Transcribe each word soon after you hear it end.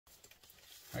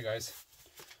Hi guys,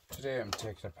 today I'm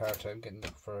taking apart, I'm getting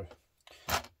looking for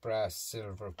brass,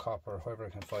 silver, copper, whatever I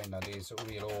can find on these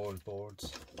real old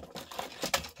boards.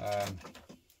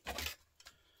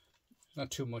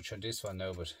 Not too much on this one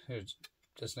now, but here's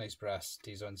just nice brass,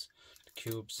 these ones, the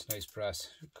cubes, nice brass,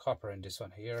 copper in this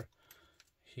one here.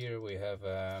 Here we have,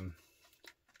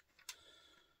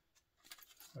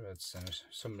 what else in it?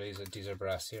 Some of these are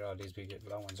brass here, all these big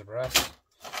long ones are brass.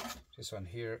 This one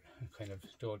here, kind of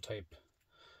the old type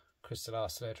crystal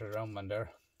oscillator, round one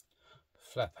there.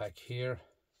 Flat pack here.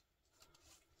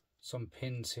 Some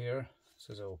pins here. It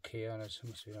says OK on it.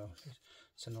 Must be,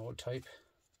 it's an old type.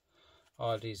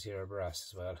 All these here are brass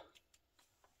as well.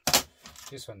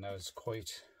 This one now is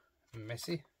quite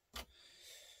messy.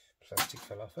 Plastic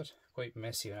fell off it. Quite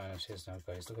messy on it is now,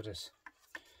 guys. Look at this.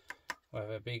 We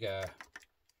have a big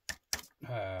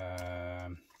what's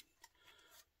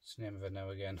the name of it now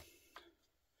again?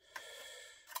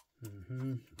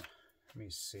 Let me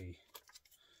see.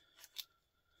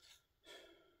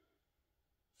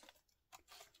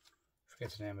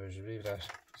 Forget the name of it, I believe that.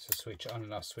 It's a switch, on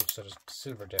and off switch, so there's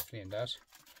silver definitely in that.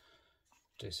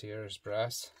 This here is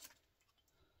brass.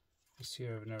 This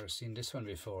here, I've never seen this one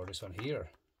before. This one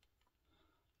here.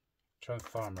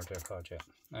 Transformer they're called,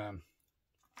 yeah.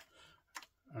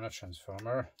 Or not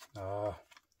transformer. Oh,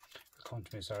 it'll come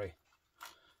to me, sorry.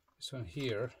 This one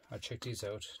here, I checked these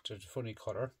out. They're a funny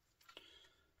colour.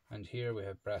 And here we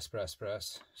have brass, flat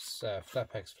packs.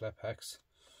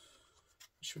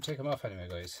 Should we take them off anyway,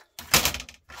 guys?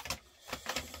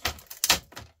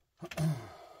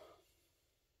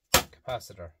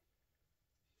 Capacitor.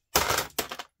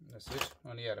 That's it.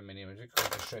 Only aluminium. We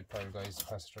got the shred pile, guys.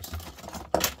 Capacitors.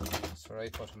 That's where I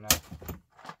put them now.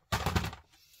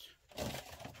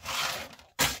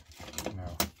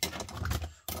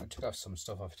 I took off some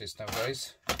stuff off this now,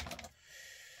 guys.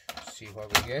 See what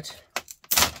we get.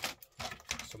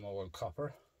 Some old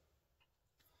copper.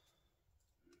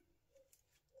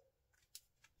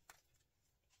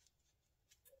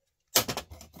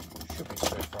 Should be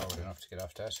straightforward enough to get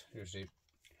off that. Usually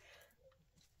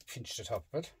pinch the top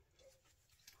of it.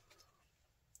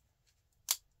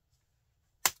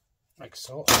 Like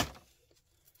so.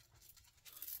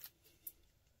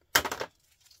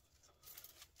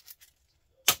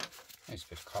 Nice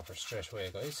bit of copper straight away,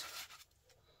 guys.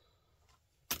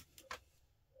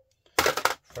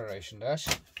 Ferration that.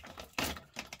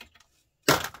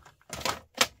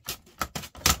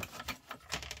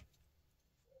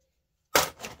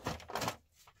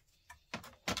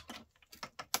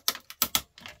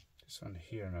 This one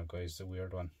here now, guys, the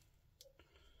weird one.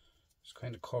 It's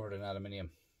kind of covered in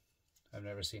aluminium. I've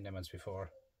never seen them ones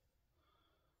before.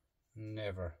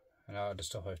 Never. And all the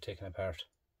stuff I've taken apart.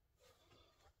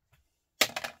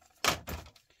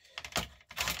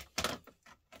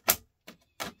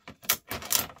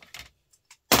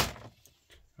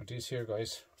 These here,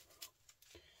 guys,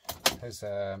 has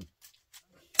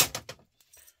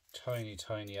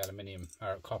tiny aluminium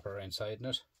or copper inside in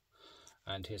it,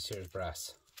 and his here is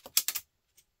brass.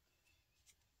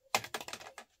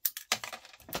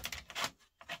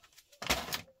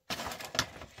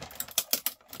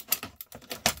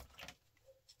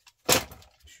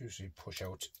 It's usually push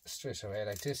out straight away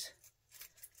like this.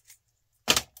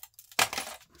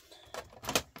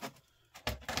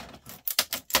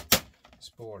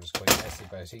 Board is quite messy,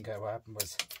 but I think what happened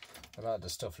was a lot of the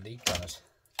stuff leaked on it.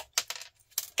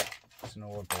 It's an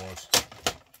old board.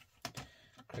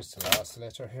 Crystal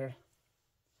oscillator here.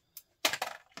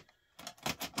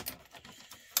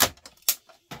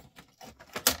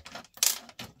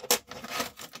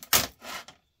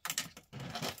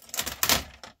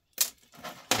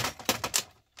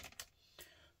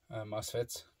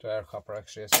 MOSFETs, they are copper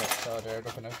actually, as I saw there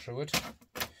looking out through it.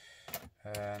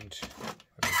 And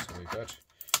what else have we got?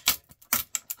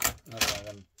 Another one of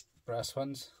them brass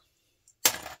ones.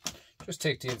 Just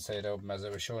take the inside out as I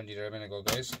was showing you there a minute ago,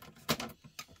 guys.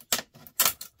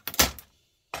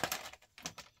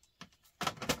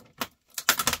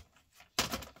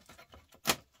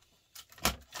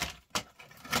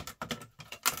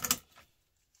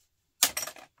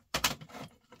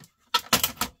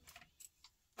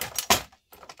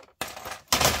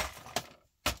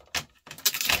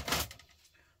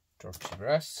 Dirty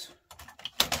brass.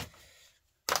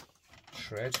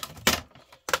 Shred.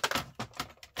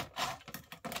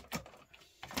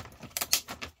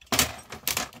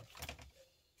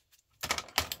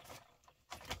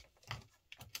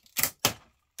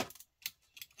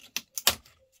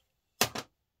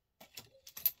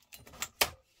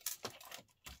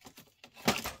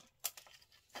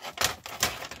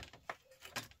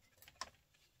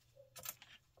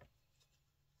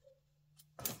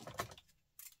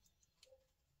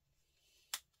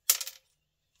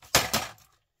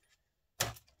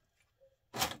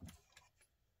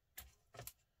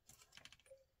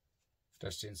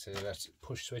 Just inside of that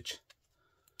push switch.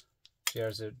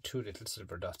 There's the 2 little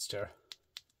silver dots there.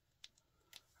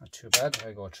 Not too bad.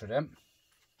 I go through them.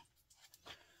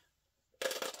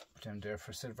 Put them there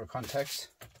for silver contacts.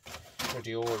 They're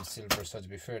the old silver, so it'll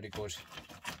be fairly good.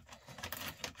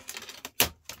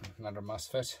 Another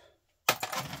MOSFET.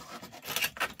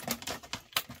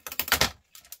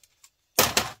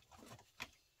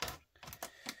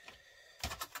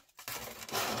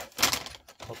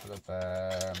 Couple of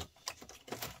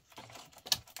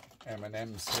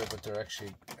M&M's here, but they're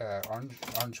actually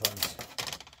orange ones.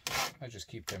 I just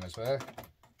keep them as well.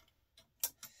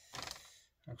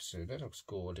 Actually, that looks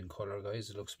gold in colour, guys.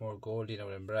 It looks more goldy now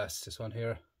than brass, this one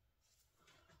here.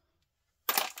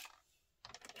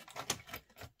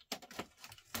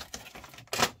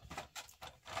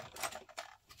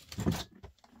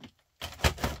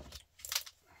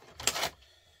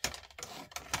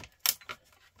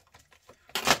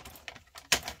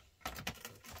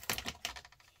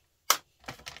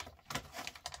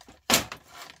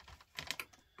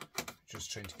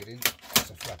 Just trying to get in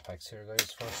the flat packs here,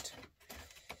 guys, first.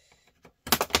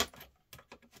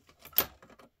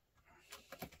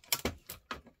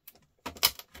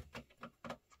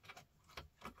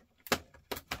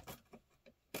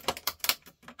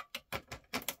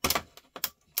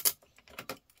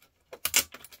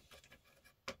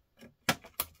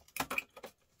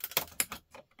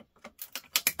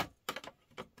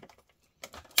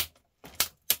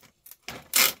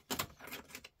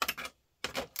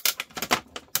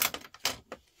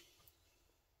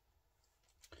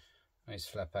 Nice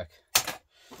flat pack,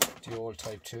 the old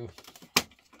type 2.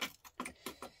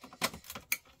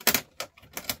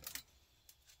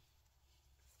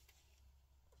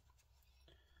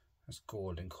 That's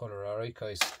gold in colour, alright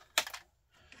guys.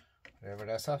 Whatever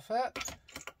that's off at.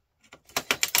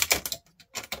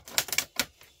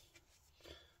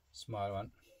 Small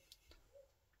one.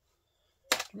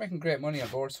 They're making great money on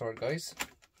boards for it, guys.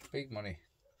 Big money.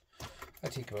 I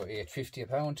think about £8.50 a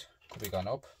pound. Could be gone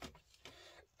up.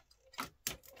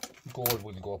 Gold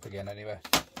will go up again anyway.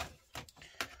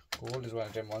 Gold is one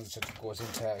of them ones that goes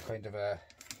into a kind of a,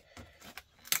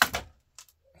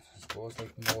 I suppose,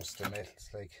 like most of the metals,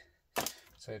 like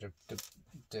it's either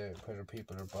the whether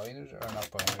people are buying it or not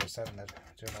buying it or selling it.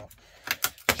 I don't know.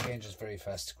 It changes very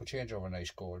fast. It could change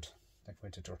overnight, gold. They go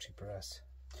into dirty brass.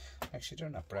 Actually, they're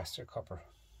not brass, they're copper.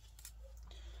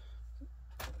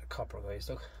 The copper, guys,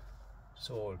 look. It's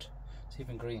old. It's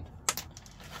even green.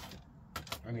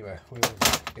 Anyway, we'll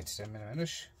get to them in a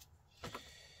minute.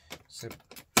 It's a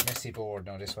messy board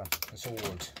now, this one. It's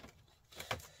old.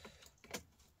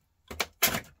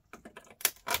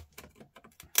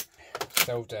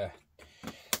 So the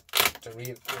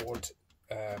real old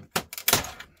the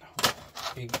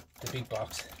big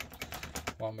box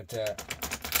one with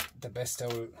the best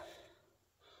old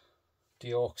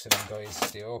the Oaks in them, guys.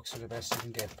 The Oaks are the best you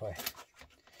can get by.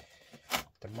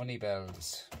 The money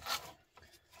bells.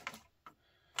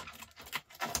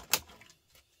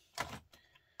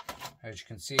 As you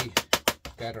can see,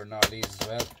 gathering all these as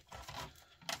well.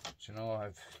 But you know,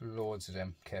 I've loads of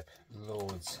them kept,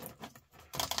 loads.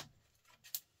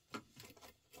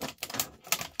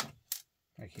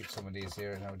 I keep some of these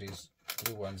here now, these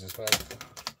blue ones as well.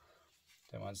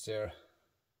 Them ones there,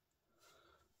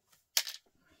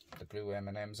 the blue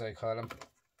M&Ms I call them.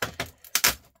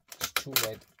 There's 2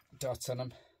 red dots on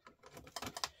them,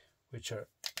 which are a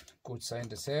good sign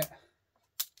to say.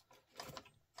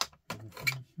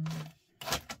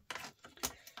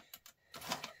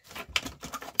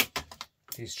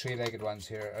 These 3-legged ones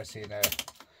here, I seen a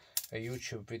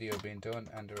YouTube video being done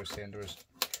and they were saying there was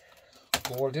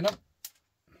gold in them,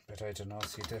 but I don't know.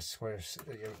 See, this where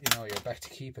you know, you're back to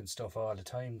keeping stuff all the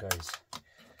time, guys.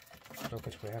 Look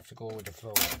at, we have to go with the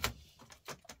flow.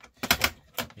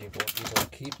 You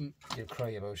don't keep them, you'll cry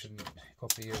about it in a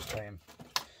couple of years time,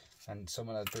 and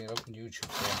someone will bring it up on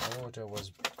YouTube saying, oh, there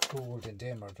was gold in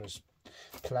them, or there's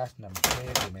platinum,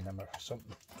 palladium in them or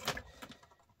something.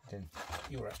 Then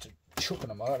you're after chucking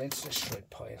them all into the shred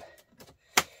pile.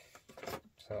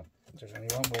 So there's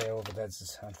only one way over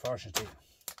beds, unfortunately.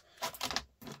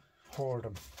 Hoard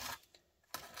them,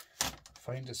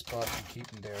 find a spot and keep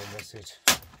them there, and that's it.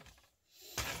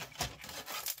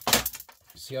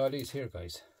 See all these here,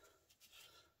 guys,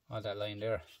 all that line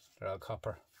there, they're all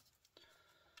copper.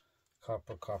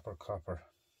 Copper, copper, copper.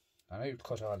 And I would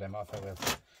cut all them off, I will.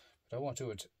 But I won't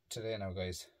do it today now,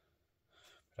 guys.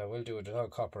 But I will do it with all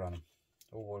copper on them.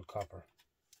 Old copper.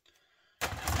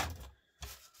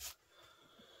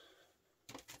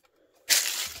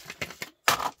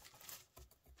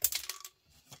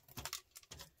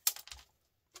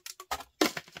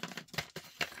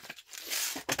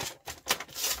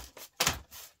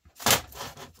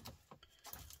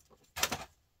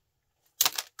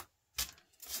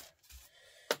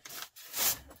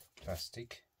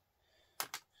 plastic.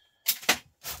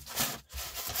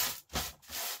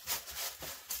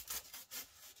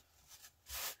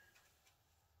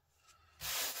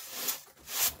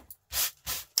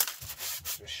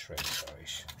 Just shred it,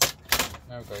 alright.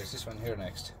 Now guys, this one here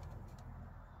next.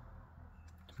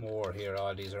 More here,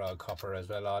 all these are all copper as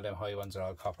well, all them high ones are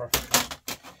all copper.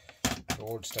 The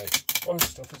old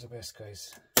stuff is the best,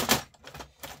 guys.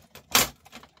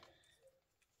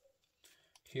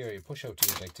 Here you push out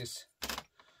these like this,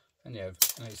 and you have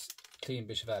a nice clean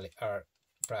bit of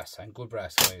brass, and good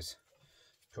brass, guys.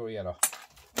 Pure yellow.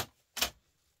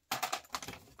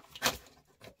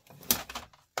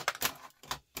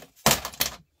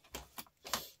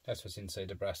 That's what's inside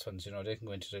the brass ones, you know, they can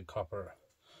go into the copper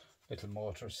little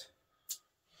motors.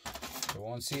 You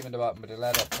won't see them in the bottom of the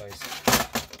ladder, guys.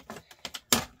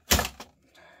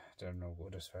 They're no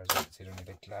good as far as I can see, they're only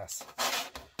like glass.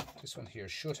 This one here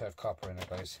should have copper in it,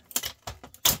 guys.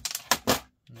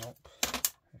 Nope.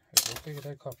 It looks like it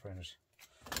had copper in it.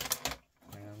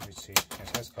 Let me see.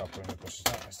 It has copper in it, but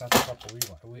it's not the copper we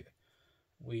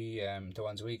want. The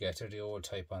ones we get are the old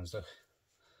type ones, look.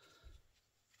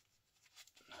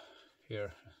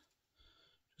 Here.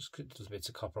 Just little bits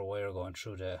of copper wire going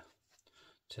through to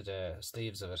the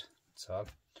sleeves of it. That's all.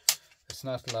 It's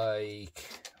not like,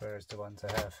 where's the ones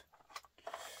I have?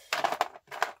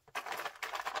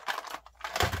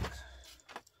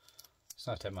 It's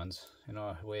not them ones, you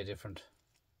know, way different.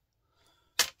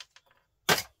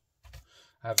 I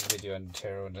have a video on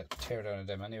the tear down of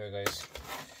them anyway, guys.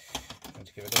 I'm going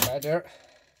to give it a bad there.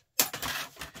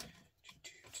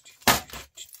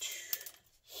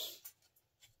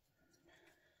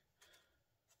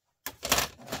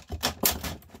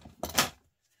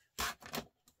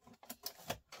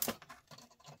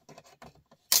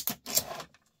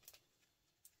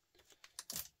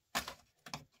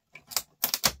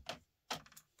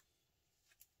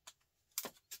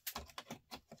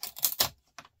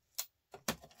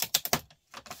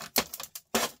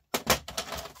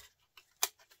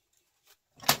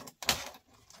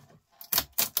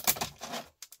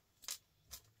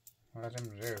 Right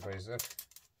in there, guys, look.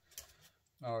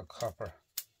 All copper.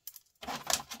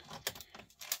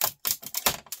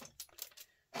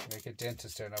 Like a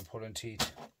dentist there now pulling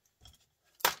teeth.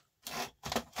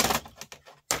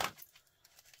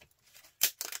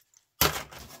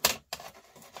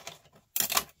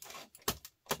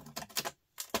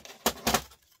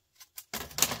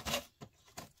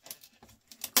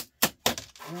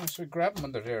 You should grab them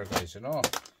under there, guys, you know.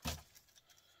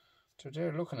 They're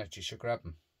there looking at you, you should grab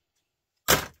them.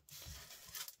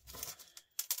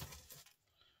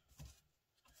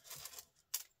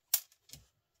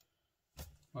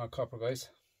 All copper, guys.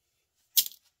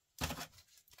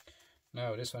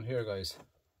 Now this one here, guys.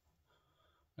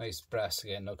 Nice brass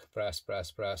again, look. Brass,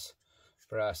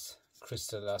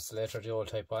 crystal oscillator, the old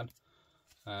type one.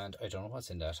 And I don't know what's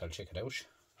in that, I'll check it out.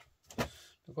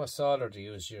 Look what solder they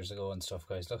used years ago and stuff,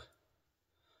 guys, look.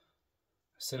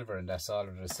 Silver in that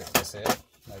solder, they say.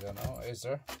 I don't know, is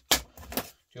there?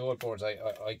 The old boards, I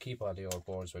keep all the old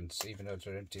boards when, even though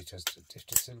they're empty, just if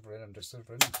there's silver in them, there's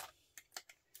silver in them.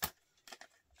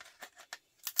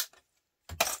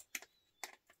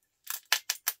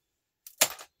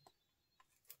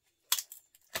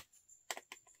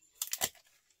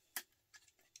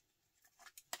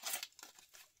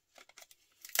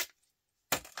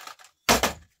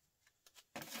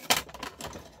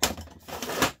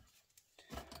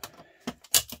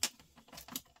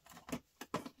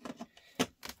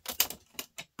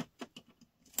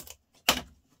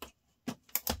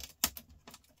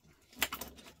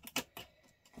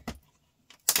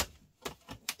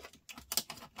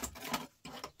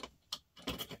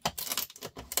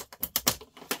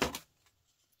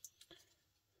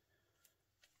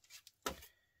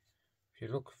 If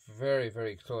you look very,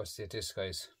 very closely at this,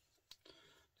 guys,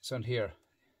 this one here,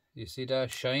 you see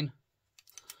that shine?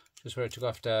 Just where it took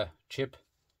off the chip.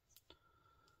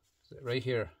 Right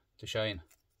here, the shine.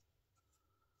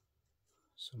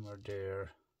 Somewhere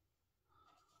there.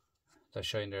 That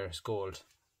shine there is gold.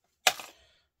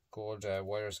 Gold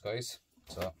wires, guys.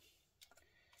 So,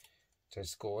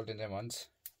 there's gold in them ones.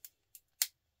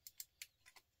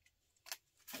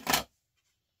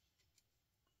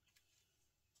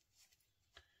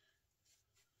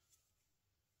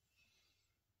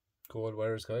 Gold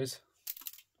wires, guys.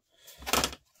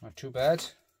 Not too bad.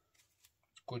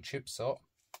 Good chips, so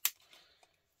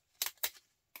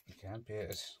you can't beat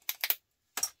it.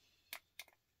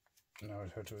 Now,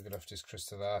 how do we get off this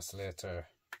crystal oscillator?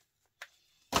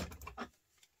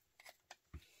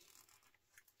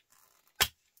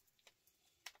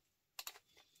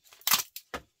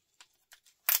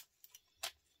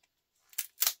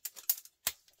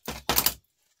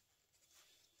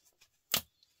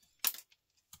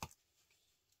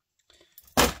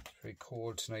 Very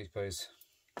cold tonight, guys.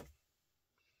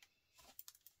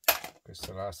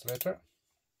 Crystal oscillator.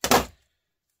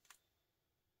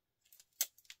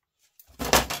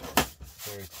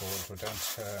 Very cold. We're down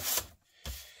to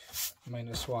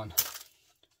 -1.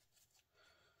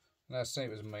 Last night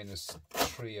was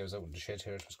 -3. I was out in the shed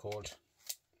here. It was cold.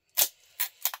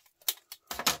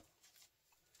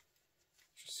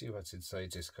 Just see what's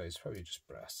inside this, guys. Probably just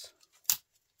brass.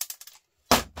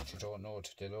 But you don't know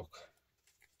till they look.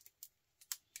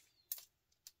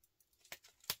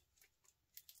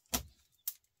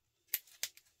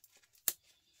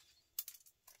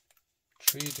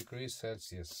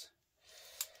 (3°C).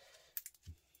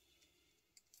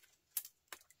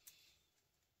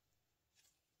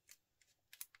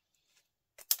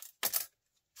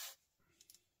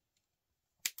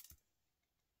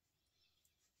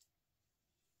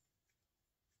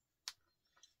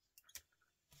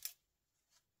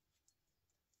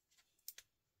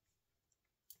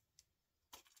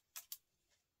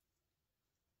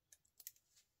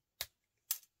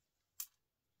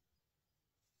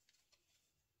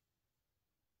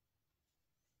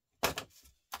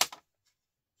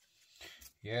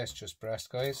 Yes, just brass,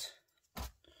 guys.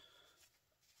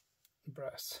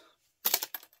 Brass.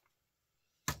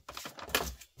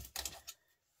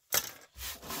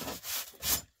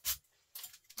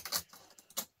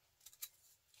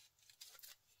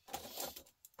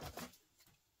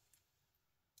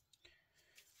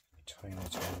 Tiny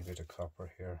bit of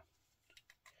copper here.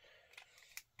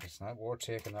 It's not worth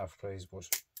taking off, guys, but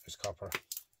it's copper.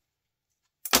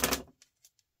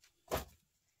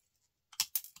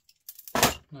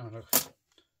 No, look.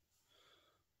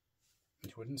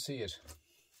 You wouldn't see it.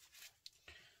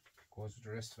 Goes with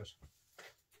the rest of it.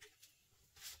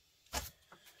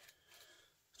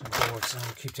 The boards,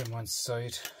 I'll keep them on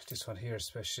side. This one here,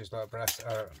 especially, there's a lot of brass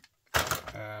or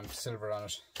silver on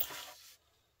it.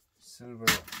 Silver.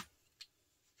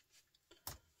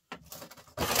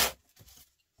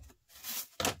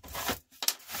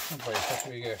 Oh boy, what do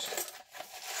we get?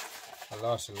 A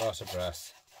lot of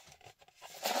brass.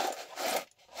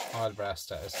 All brass,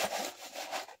 that is.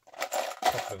 A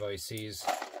couple of ICs.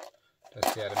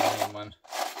 That's the aluminium one.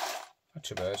 Not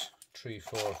too bad. 3,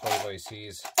 4, 5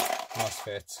 ICs.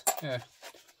 MOSFETs. Yeah.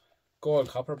 Gold,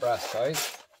 copper, brass,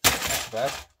 guys. Not too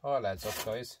bad. All adds up,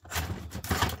 guys.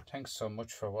 Thanks so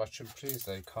much for watching. Please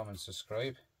like, comment,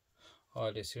 subscribe.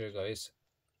 All this here, guys.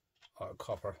 All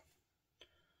copper.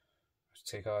 Let's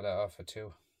take all that off it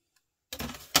too. You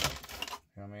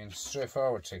know what I mean?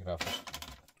 Straightforward, take it off it.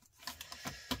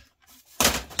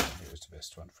 Here's the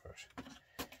best one for it.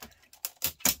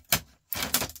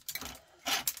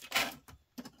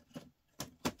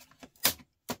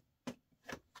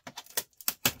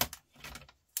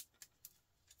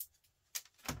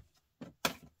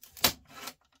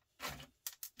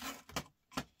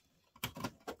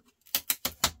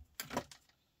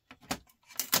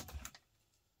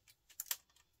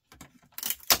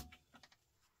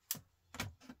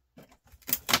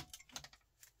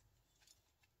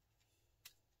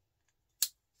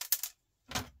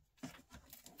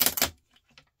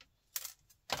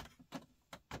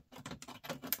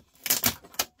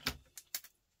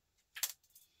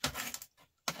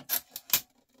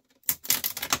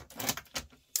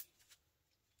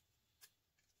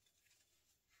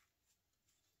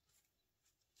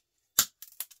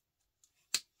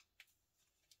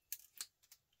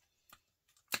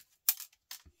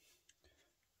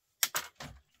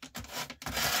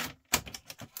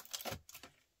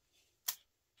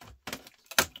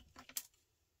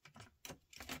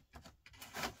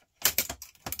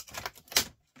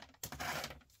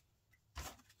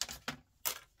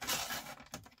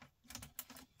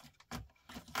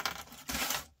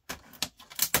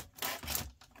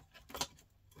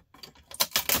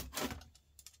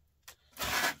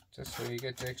 That's where you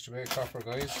get the extra bit of copper,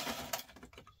 guys.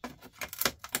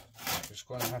 Just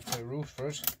going to have to root for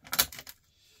it.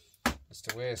 That's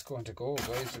the way it's going to go,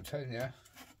 guys, I'm telling you.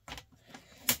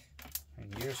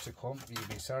 In years to come, you'll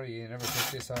be sorry you never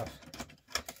took this off.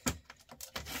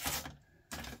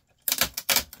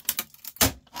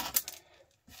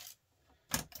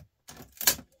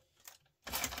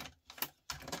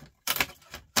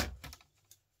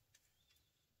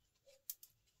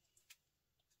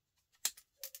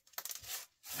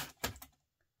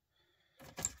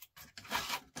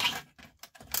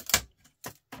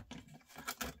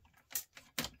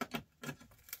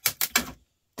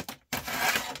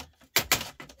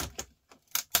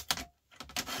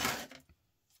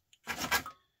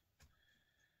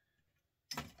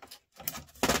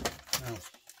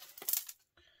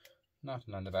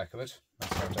 Nothing on the back of it.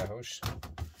 Let's start that house.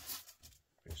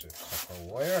 Bit bit of copper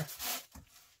wire.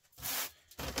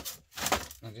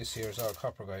 And this here is all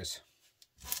copper, guys.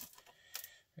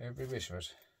 Every bit of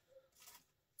it.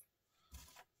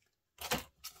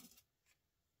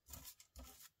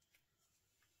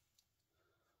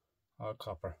 All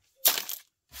copper.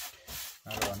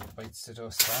 Another one bites the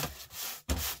dust, huh?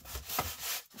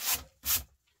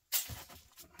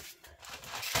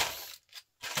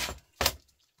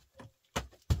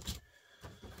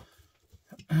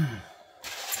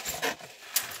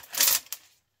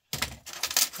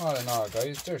 All in all,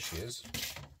 guys, there she is.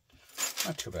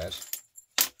 Not too bad.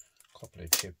 Couple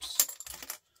of chips,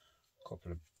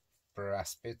 couple of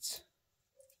brass bits.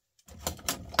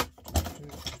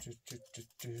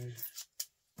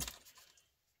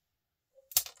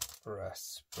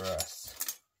 Brass.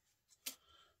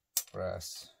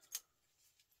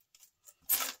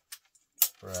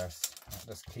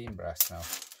 That's clean brass now.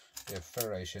 You have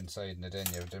ferrite inside, and then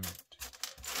you have them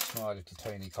small little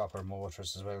tiny copper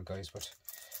motors as well, guys. But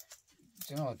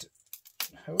you know,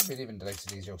 I would be leaving the likes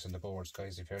of these yokes on the boards,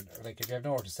 guys. If you have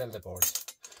nowhere to sell the boards,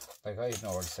 like I have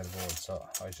nowhere to sell boards, so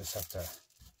I just have to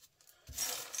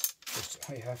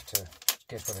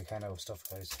get what I can out of stuff,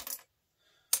 guys.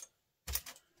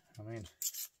 I mean,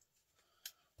 it's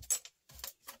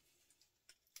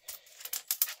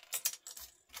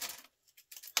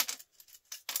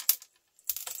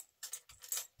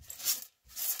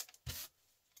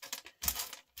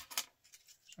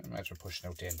not a matter of pushing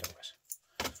out the end of it.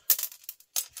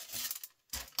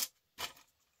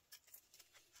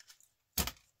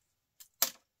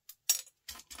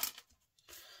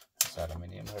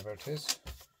 Aluminium, whatever it is.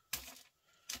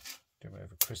 Then we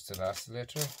have a crystal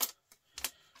oscillator,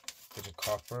 bit of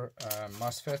copper,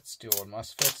 MOSFETs, the old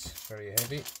MOSFETs, very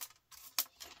heavy.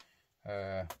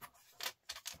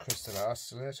 Crystal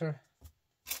oscillator.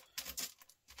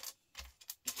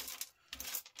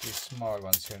 These small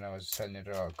ones here now, I was telling you,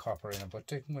 they're all copper in them, but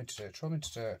they can go into throw them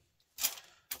into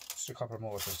the copper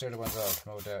motors. They're the ones that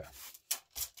come out there.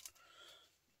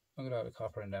 Look at all the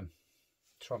copper in them.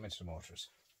 Throw them into the motors.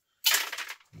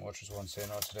 Motors won't say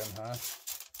no to them, huh?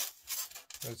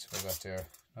 Let's see what I got there.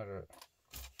 Another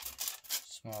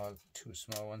small, two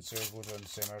small ones there, good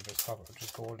ones. Them are just copper,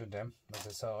 just gold in them, as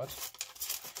I saw it.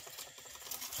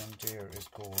 And there is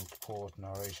gold coating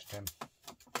alright at them.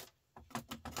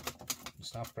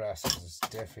 It's not brass, it's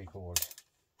definitely gold.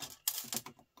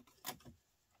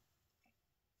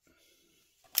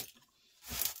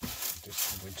 This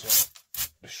can go into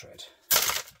the shred.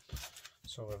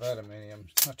 So we have aluminium,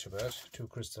 not too bad, two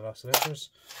crystal oscillators,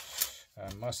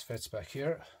 and MOSFETs back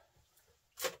here.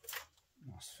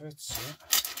 MOSFETs, yeah.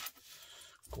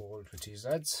 Gold with these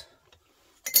lads,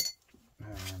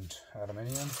 and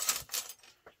aluminium,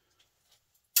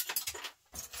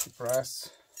 brass,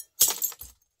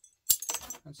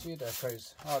 and see that,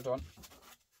 guys, all done.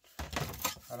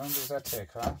 How long does that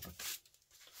take, huh?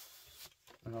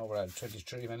 I know we're at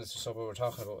 23 minutes or so, but we're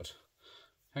talking about it.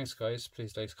 Thanks, guys.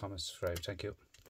 Please like, comment, subscribe. Thank you.